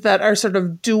images that are sort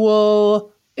of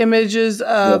dual images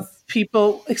of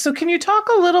people. So can you talk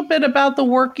a little bit about the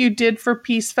work you did for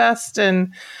Peace Fest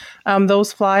and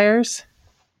those flyers?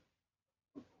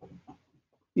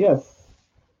 Yes.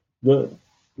 The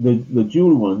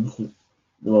dual ones,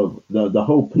 the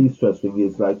whole Peace Fest thing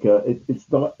is like it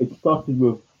started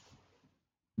with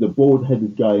the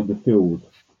bald-headed guy in the field,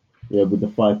 with the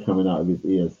fire coming out of his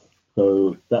ears.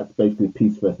 So that's basically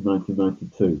Peace Fest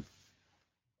 1992.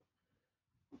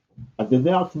 And then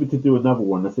they asked me to do another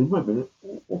one. I said, wait a minute,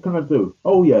 what can I do?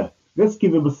 Oh yeah, let's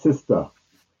give him a sister.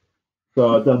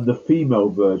 So I done the female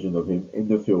version of him in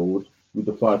the field with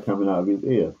the fire coming out of his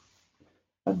ear.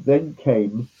 And then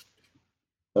came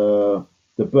the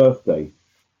birthday.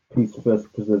 Peace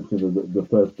Fest presenting the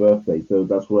first birthday. So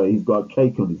that's where he's got a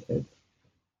cake on his head.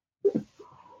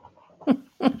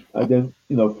 And then,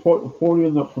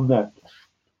 following up from that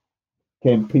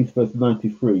came Peace Fest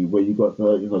 93, where you got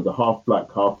the half black,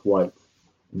 half white,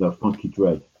 Funky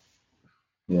Dread.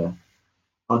 Yeah.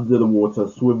 Under the water,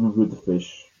 swimming with the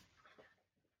fish.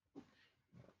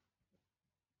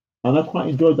 And I quite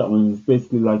enjoyed that one. It's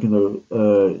basically like,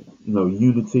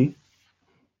 unity.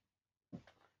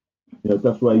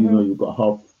 That's why, you've got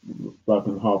half black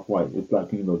and half white. It's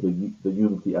like, the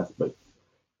unity aspect.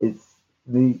 It's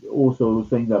also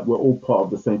saying that we're all part of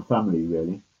the same family,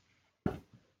 really.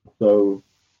 So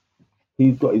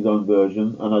he's got his own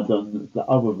version, and I've done the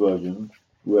other version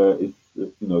where it's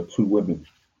two women,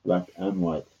 black and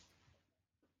white,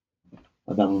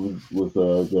 and that one was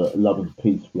the Love and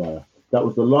Peace flyer. That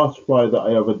was the last flyer that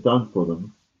I ever done for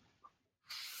them,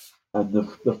 and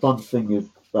the fun thing is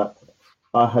that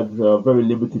I had very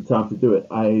limited time to do it.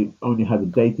 I only had a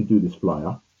day to do this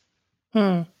flyer.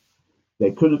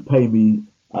 They couldn't pay me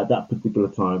at that particular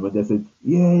time, and they said,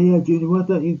 "Yeah, Junior, why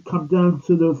don't you come down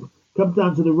to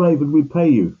the rave and we pay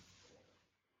you?"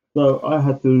 So I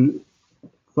had to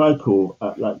cycle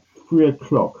at like 3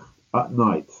 o'clock at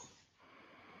night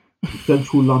to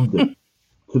central London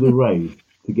to the rave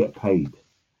to get paid.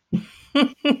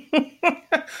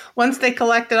 Once they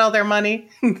collected all their money.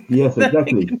 Yes,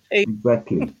 exactly.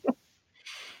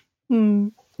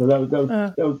 So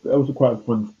that was a quite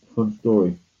fun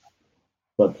story.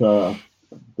 But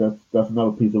that's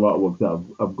another piece of artwork that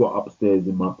I've got upstairs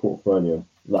in my portfolio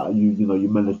that you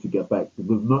managed to get back,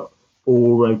 because not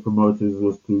all rave promoters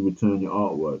was to return your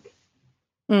artwork.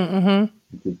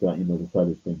 Which is that the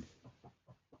saddest thing.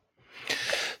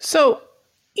 So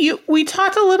we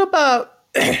talked a little about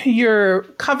your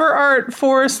cover art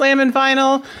for Slam and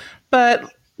Vinyl,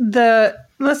 but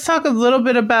let's talk a little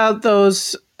bit about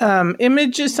those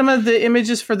images, some of the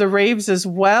images for the raves as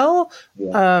well.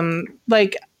 Yeah.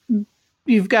 Like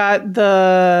you've got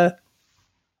the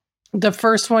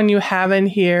first one you have in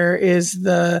here is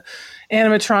the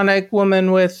animatronic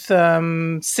woman with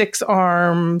 6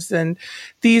 arms, and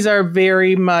these are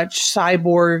very much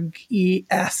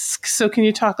cyborg-esque. So can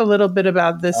you talk a little bit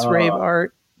about this rave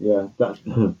art? Yeah,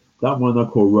 that one I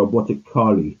call Robotic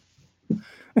Carly.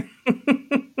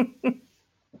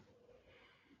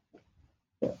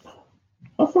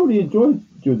 I thoroughly enjoyed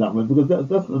doing that one, because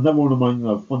that's another one of my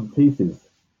fun pieces.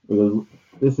 Because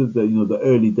this is the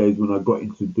early days when I got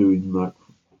into doing like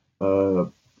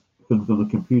things on the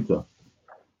computer.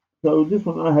 So this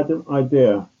one I had an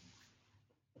idea.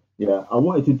 Yeah, I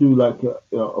wanted to do like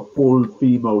a full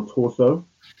female torso,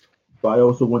 but I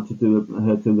also wanted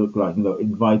her to look like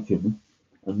inviting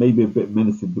and maybe a bit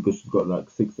menacing, because she's got like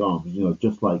 6 arms,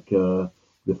 just like the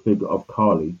figure of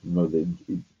Kali, the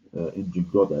Indian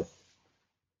goddess.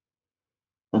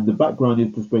 And the background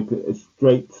is just like a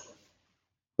straight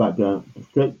background, a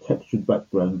straight textured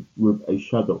background with a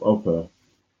shadow of her.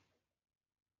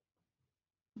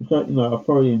 So I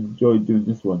thoroughly enjoyed doing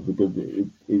this one, because it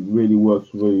really works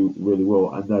really, really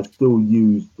well, and I still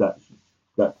use that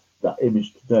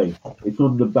image today. It's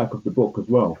on the back of the book as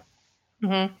well.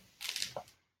 Mm-hmm.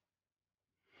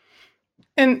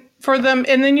 And for them,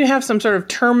 and then you have some sort of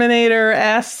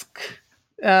Terminator-esque,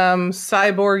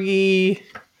 cyborgy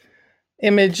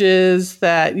images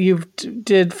that you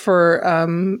did for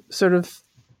sort of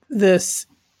these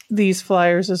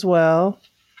flyers as well.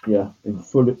 Yeah, in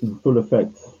full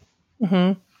effect.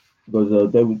 Mm-hmm.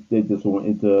 Because they just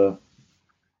wanted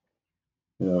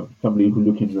somebody who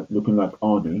looking like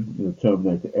Arnie,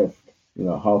 Terminator-esque,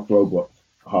 half robot,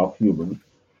 half human,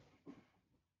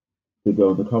 to go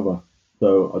on the cover.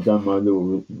 So I've done my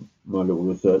little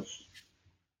research,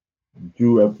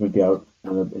 drew everything out,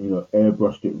 and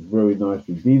airbrushed it very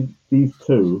nicely. These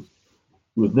two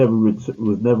was never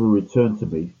returned to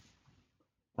me,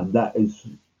 and that is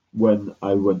when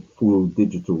I went full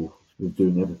digital, with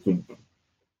doing everything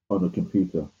on a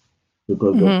computer,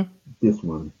 because of this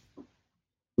one.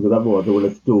 Because otherwise I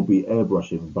would still be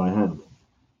airbrushing by hand.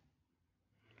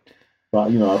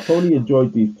 But I probably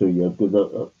enjoyed these two,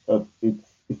 because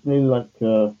it's nearly like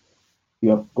you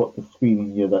have got this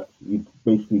feeling that you've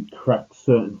basically cracked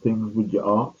certain things with your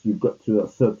art. You've got to a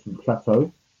certain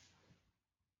plateau,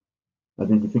 and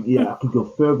then you think, I can go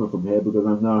further from here because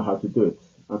I know how to do it.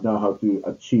 I know how to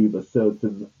achieve a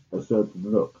certain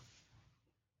look.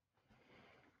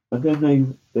 And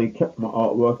then they kept my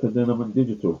artwork, and then I went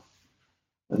digital.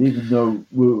 And even though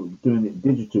we're doing it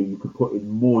digital, you can put in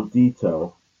more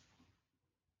detail.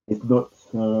 It's not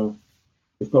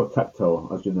tactile,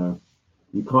 as you know.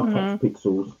 You can't touch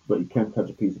pixels, but you can touch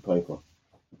a piece of paper.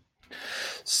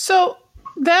 So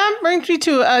that brings me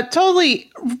to a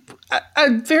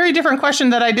very different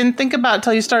question that I didn't think about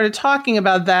until you started talking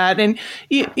about that. And,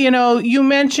 you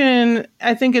mentioned,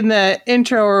 I think in the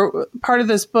intro or part of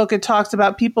this book, it talks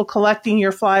about people collecting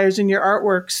your flyers and your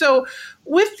artwork. So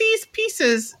with these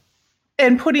pieces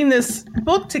and putting this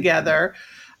book together,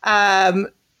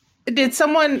 did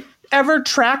someone ever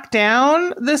track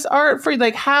down this art for you?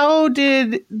 Like, how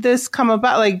did this come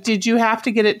about? Like, did you have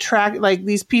to get it tracked, like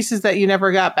these pieces that you never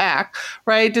got back,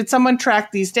 right? Did someone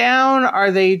track these down?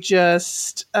 Are they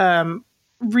just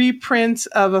reprints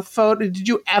of a photo. Did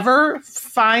you ever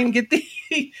get the?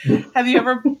 Have you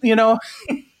ever,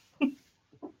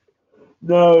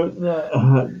 No,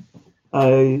 no.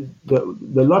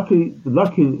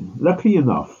 Lucky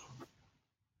enough,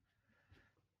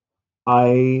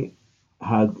 I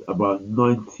had about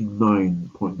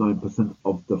 99.9%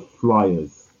 of the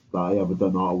flyers that I ever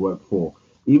done artwork for.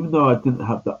 Even though I didn't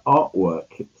have the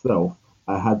artwork itself,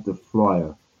 I had the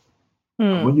flyer.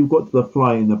 And when you've got the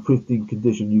flyer in a pristine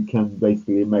condition, you can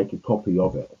basically make a copy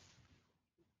of it.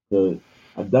 So,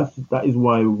 and that is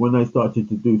why when I started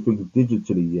to do things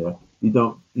digitally, you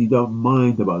don't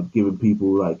mind about giving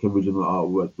people like original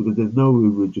artwork, because there's no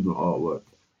original artwork.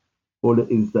 All it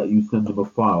is that you send them a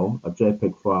file, a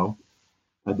JPEG file,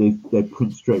 and they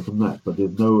print straight from that. But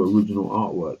there's no original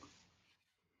artwork.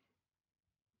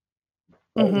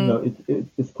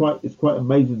 It's quite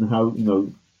amazing how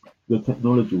the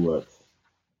technology works.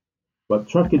 But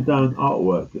tracking down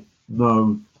artwork,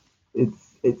 no,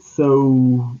 it's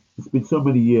been so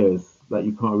many years that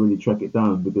you can't really track it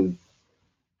down, because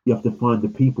you have to find the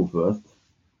people first,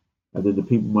 and then the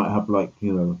people might have like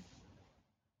a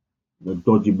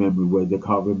dodgy memory where they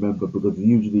can't remember, because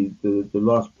usually the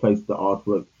last place the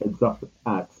artwork ends up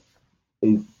at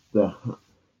is the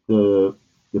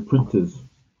printers.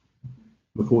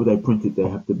 Before they print it, they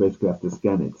basically have to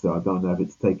scan it. So I don't know if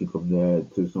it's taken from there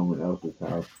to someone else's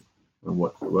house and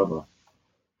whatsoever.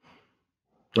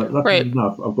 But luckily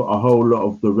enough, I've got a whole lot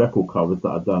of the record covers that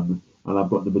I've done, and I've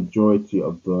got the majority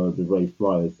of the Ray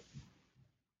flyers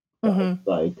that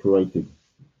I created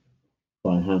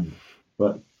by hand.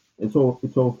 But it's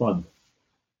all fun.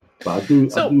 But I do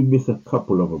miss a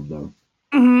couple of them though.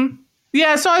 Mm-hmm.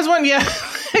 Yeah, so I was wondering,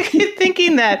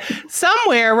 thinking that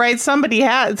somewhere, right? Somebody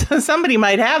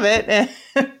might have it.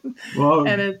 Well,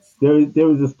 and it's there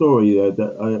was a story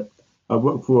that I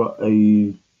worked for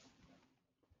a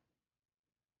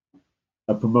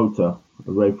promoter,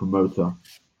 a rave promoter,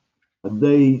 and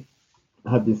they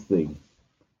had this thing.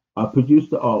 I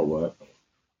produced the artwork,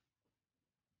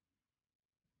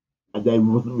 and they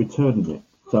wasn't returning it.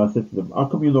 So I said to them, "How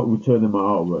come you're not returning my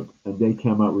artwork?" And they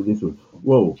came out with this one.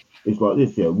 Whoa, it's like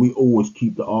this, we always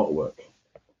keep the artwork.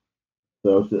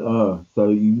 So I said, so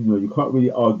you can't really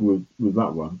argue with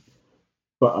that one.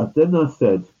 But then I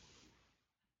said,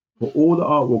 for all the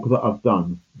artwork that I've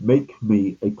done, make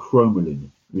me a chromalin,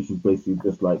 which is basically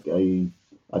just like a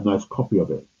nice copy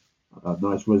of it, a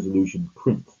nice resolution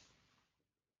print.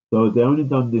 So they only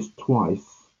done this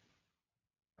twice,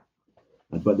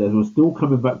 but they were still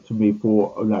coming back to me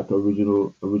for like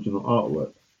original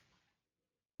artwork.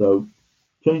 So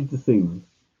change the scene.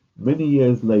 Many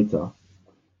years later,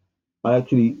 I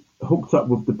actually hooked up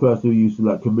with the person who used to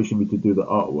like commission me to do the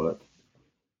artwork,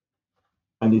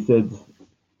 and he said,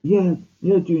 "Yeah,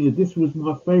 Junior, this was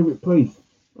my favorite place."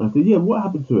 And I said, "Yeah, what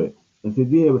happened to it?" I said,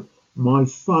 "Yeah, my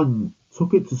son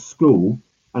took it to school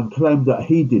and claimed that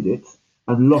he did it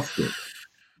and lost it."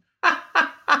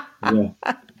 Yeah,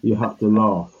 you have to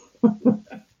laugh.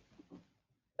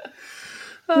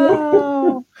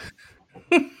 Oh.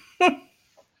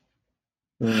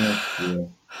 Yeah.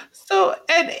 So,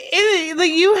 and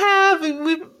you have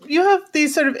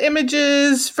these sort of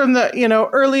images from the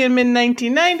early and mid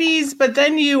 1990s, but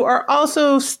then you are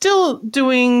also still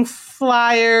doing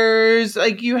flyers.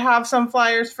 Like you have some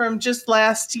flyers from just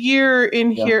last year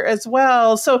in here as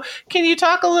well. So, can you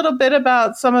talk a little bit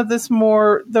about some of the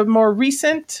more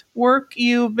recent work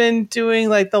you've been doing,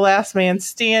 like The Last Man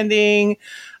Standing?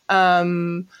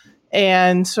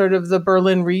 And sort of the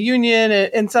Berlin reunion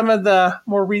and some of the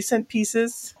more recent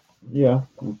pieces? Yeah.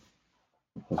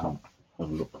 Have a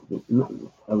look.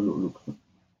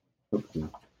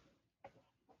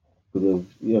 Because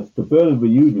yes, the Berlin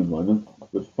reunion one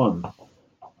was fun.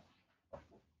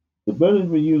 The Berlin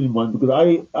reunion one,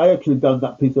 because I actually done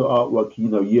that piece of artwork,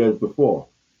 years before.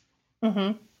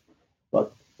 Mm-hmm.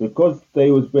 But because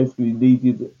they was basically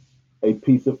needed a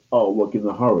piece of artwork in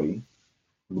a hurry,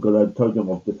 because I told them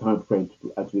of the time frame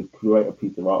to actually create a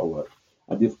piece of artwork,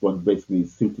 and this one basically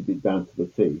suited it down to the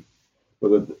T.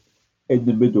 Because in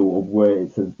the middle of where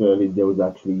it says Berlin, there was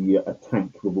actually a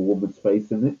tank with a woman's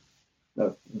face in it.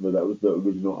 That was the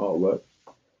original artwork,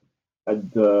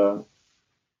 and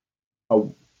I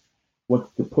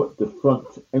wanted to put the front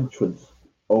entrance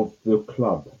of the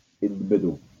club in the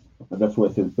middle, and that's where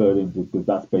it says Berlin, because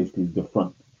that's basically the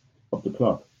front of the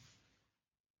club.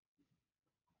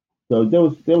 So they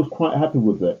was quite happy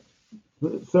with it.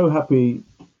 So happy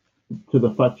to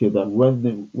the fact here that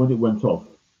when it went off,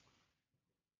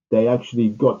 they actually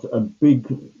got a big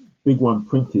one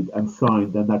printed and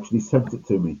signed and actually sent it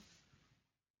to me.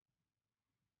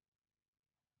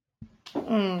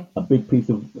 a big piece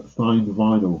of signed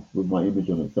vinyl with my image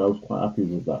on it. So I was quite happy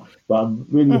with that. But I'm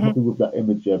really Mm-hmm. happy with that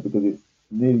image, yeah, because it's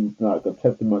nearly like a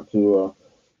testament to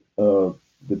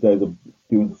the days of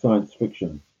doing science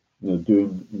fiction,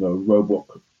 doing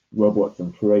robots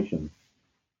and creation.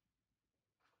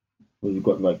 Where you've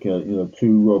got like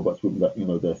two robots with like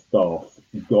their staffs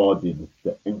guarding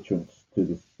the entrance to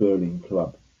this Berlin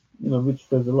club. Which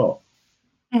says a lot.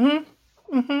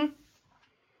 Mm-hmm. Mm-hmm.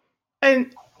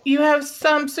 And you have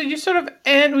some, so you sort of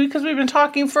end, because we've been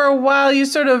talking for a while, you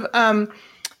sort of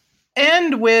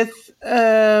end with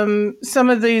some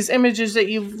of these images that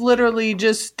you've literally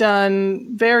just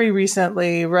done very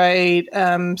recently, right?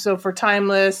 So for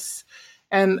Timeless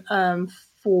and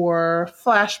for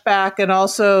Flashback, and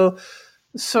also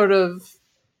sort of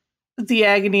the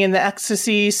agony and the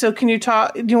ecstasy. So can you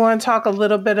talk, do you want to talk a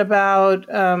little bit about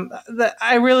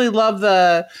I really love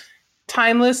the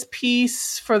Timeless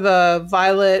piece for the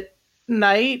Violet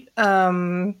Night,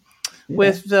 Yeah,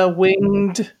 with the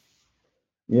winged.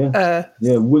 yeah, Uh,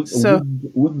 yeah. A so,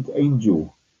 winged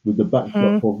angel with the mhm,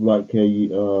 backdrop of like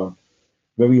a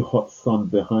very hot sun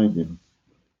behind him.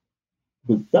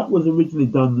 But that was originally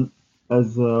done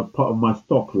as part of my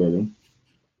stock, really.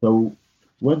 So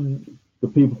when the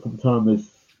people from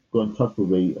Timeless got in touch with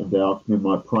me and they asked me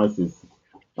my prices,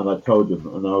 and I told them,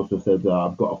 and I also said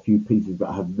I've got a few pieces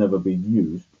that have never been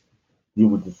used. You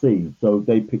want to see? So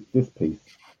they picked this piece.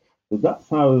 So that's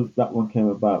how that one came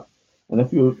about. And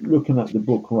if you're looking at the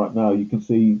book right now, you can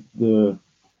see the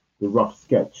rough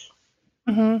sketch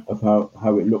mhm. of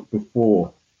how it looked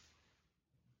before.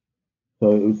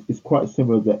 So it's quite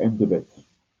similar to the end of it,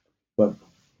 but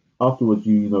afterwards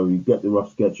you get the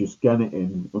rough sketch, you scan it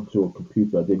in onto a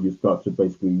computer, then you start to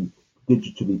basically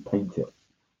digitally paint it.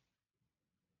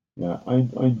 Yeah, I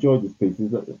enjoyed this piece.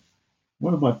 It's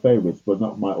one of my favorites, but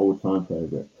not my all-time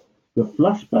favorite. The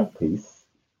flashback piece,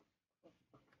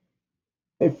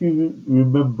 if you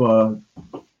remember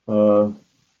uh,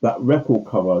 that record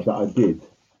cover that I did,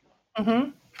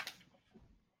 Mhm.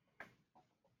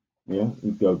 yeah,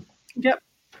 you go Yep.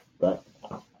 back.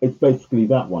 It's basically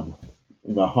that one,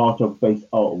 heart of base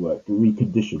artwork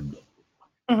reconditioned.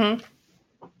 Mhm.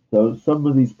 So some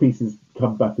of these pieces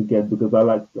come back again because I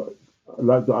like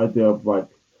the idea of like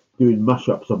doing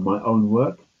mashups of my own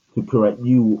work to create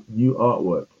new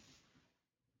artwork.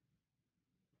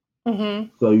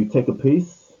 Mhm. So you take a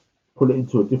piece, put it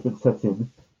into a different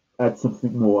setting, add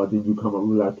something more, and then you come up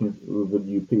with a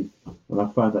new piece. And I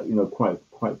find that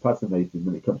quite fascinating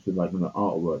when it comes to like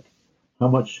artwork. How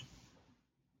much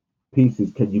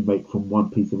pieces can you make from one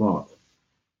piece of art?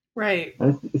 Right.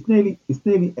 And it's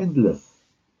nearly endless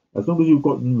as long as you've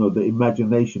got the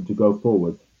imagination to go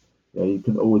forward. Yeah, you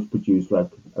can always produce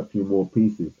like a few more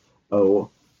pieces or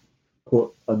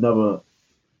put another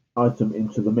item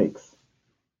into the mix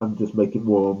and just make it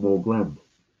more and more grand.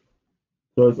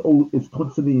 So it's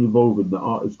constantly evolving. The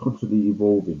art is constantly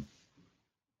evolving.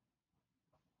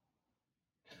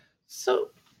 So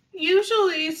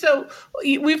usually, so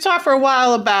we've talked for a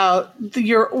while about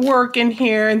your work in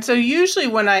here, and so usually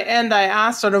when I end, I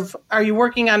ask sort of, "Are you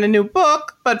working on a new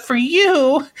book?" But for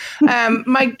you,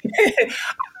 my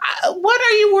what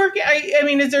are you working? I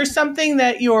mean, is there something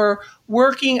that you're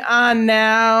working on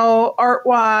now, art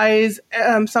wise?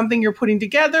 Something you're putting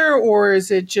together, or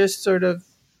is it just sort of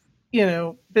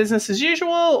business as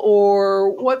usual,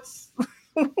 or what's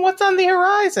what's on the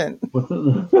horizon? But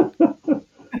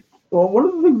well, one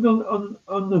of the things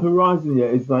on the horizon here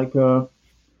is like I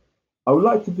would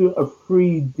like to do a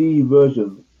 3D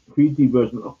version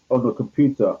on the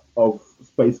computer of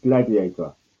Space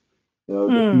Gladiator. The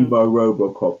Hmm. female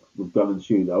RoboCop with gun and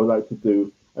shield. I would like to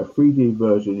do a 3D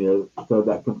version here so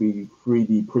that can be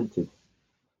 3D printed.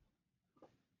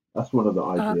 That's one of the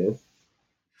Uh, ideas.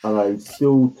 And I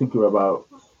still thinking about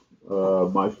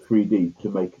my 3D to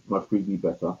make my 3D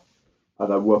better.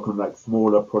 And I work on like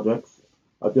smaller projects.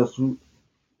 I just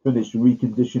finished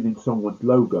reconditioning someone's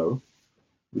logo,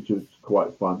 which was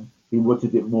quite fun. He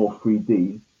wanted it more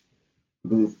 3D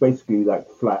because it's basically like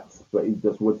flat, but he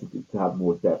just wanted it to have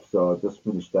more depth. So I just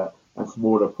finished that and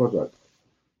smaller projects.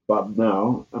 But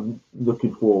now I'm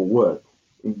looking for work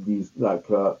in these like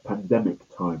pandemic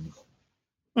times.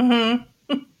 hmm.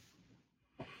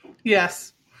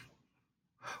 Yes,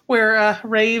 where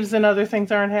raves and other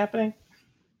things aren't happening.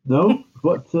 No,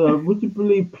 but would you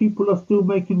believe people are still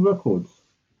making records?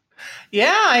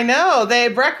 Yeah, I know. They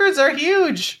records are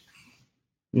huge.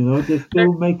 They're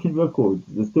still making records.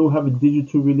 They're still having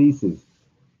digital releases.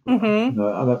 Mm-hmm.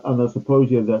 And I suppose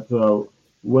yeah that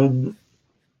when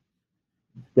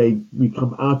we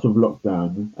come out of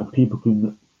lockdown and people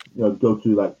can go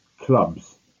to like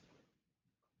clubs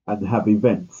and have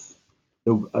events,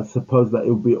 I suppose that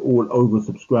it'll be all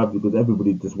oversubscribed because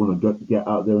everybody just want to get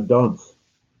out there and dance.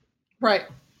 Right.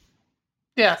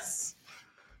 Yes.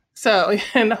 So,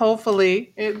 and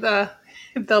hopefully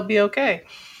they'll be okay.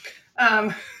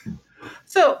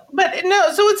 So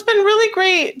it's been really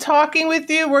great talking with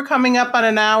you. We're coming up on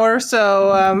an hour,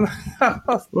 so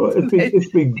well,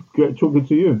 it's been great talking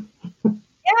to you.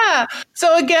 Yeah.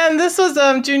 So again, this was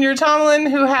Junior Tomlin,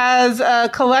 who has a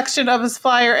collection of his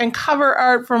flyer and cover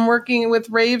art from working with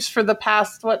raves for the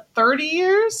past 30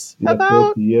 years? Yeah,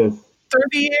 about 30 years.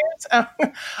 30 years.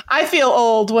 I feel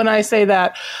old when I say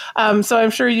that. So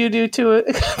I'm sure you do too,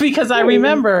 because I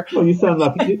remember. Well, you sound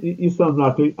like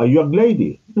a young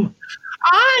lady.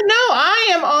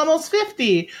 I am almost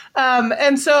 50.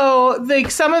 And so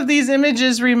some of these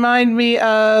images remind me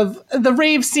of the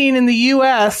rave scene in the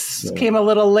US came a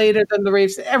little later than the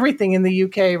rave, everything in the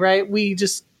UK, right? We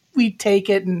take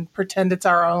it and pretend it's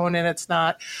our own, and it's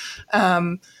not.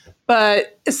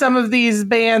 But some of these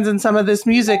bands and some of this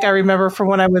music I remember from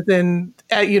when I was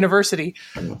at university.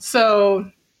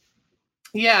 So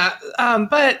yeah,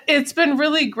 but it's been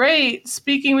really great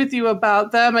speaking with you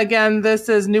about them. Again, this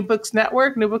is New Books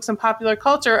Network, New Books and Popular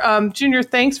Culture. Junior,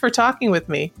 thanks for talking with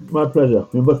me. My pleasure.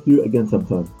 We must do it again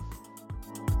sometime.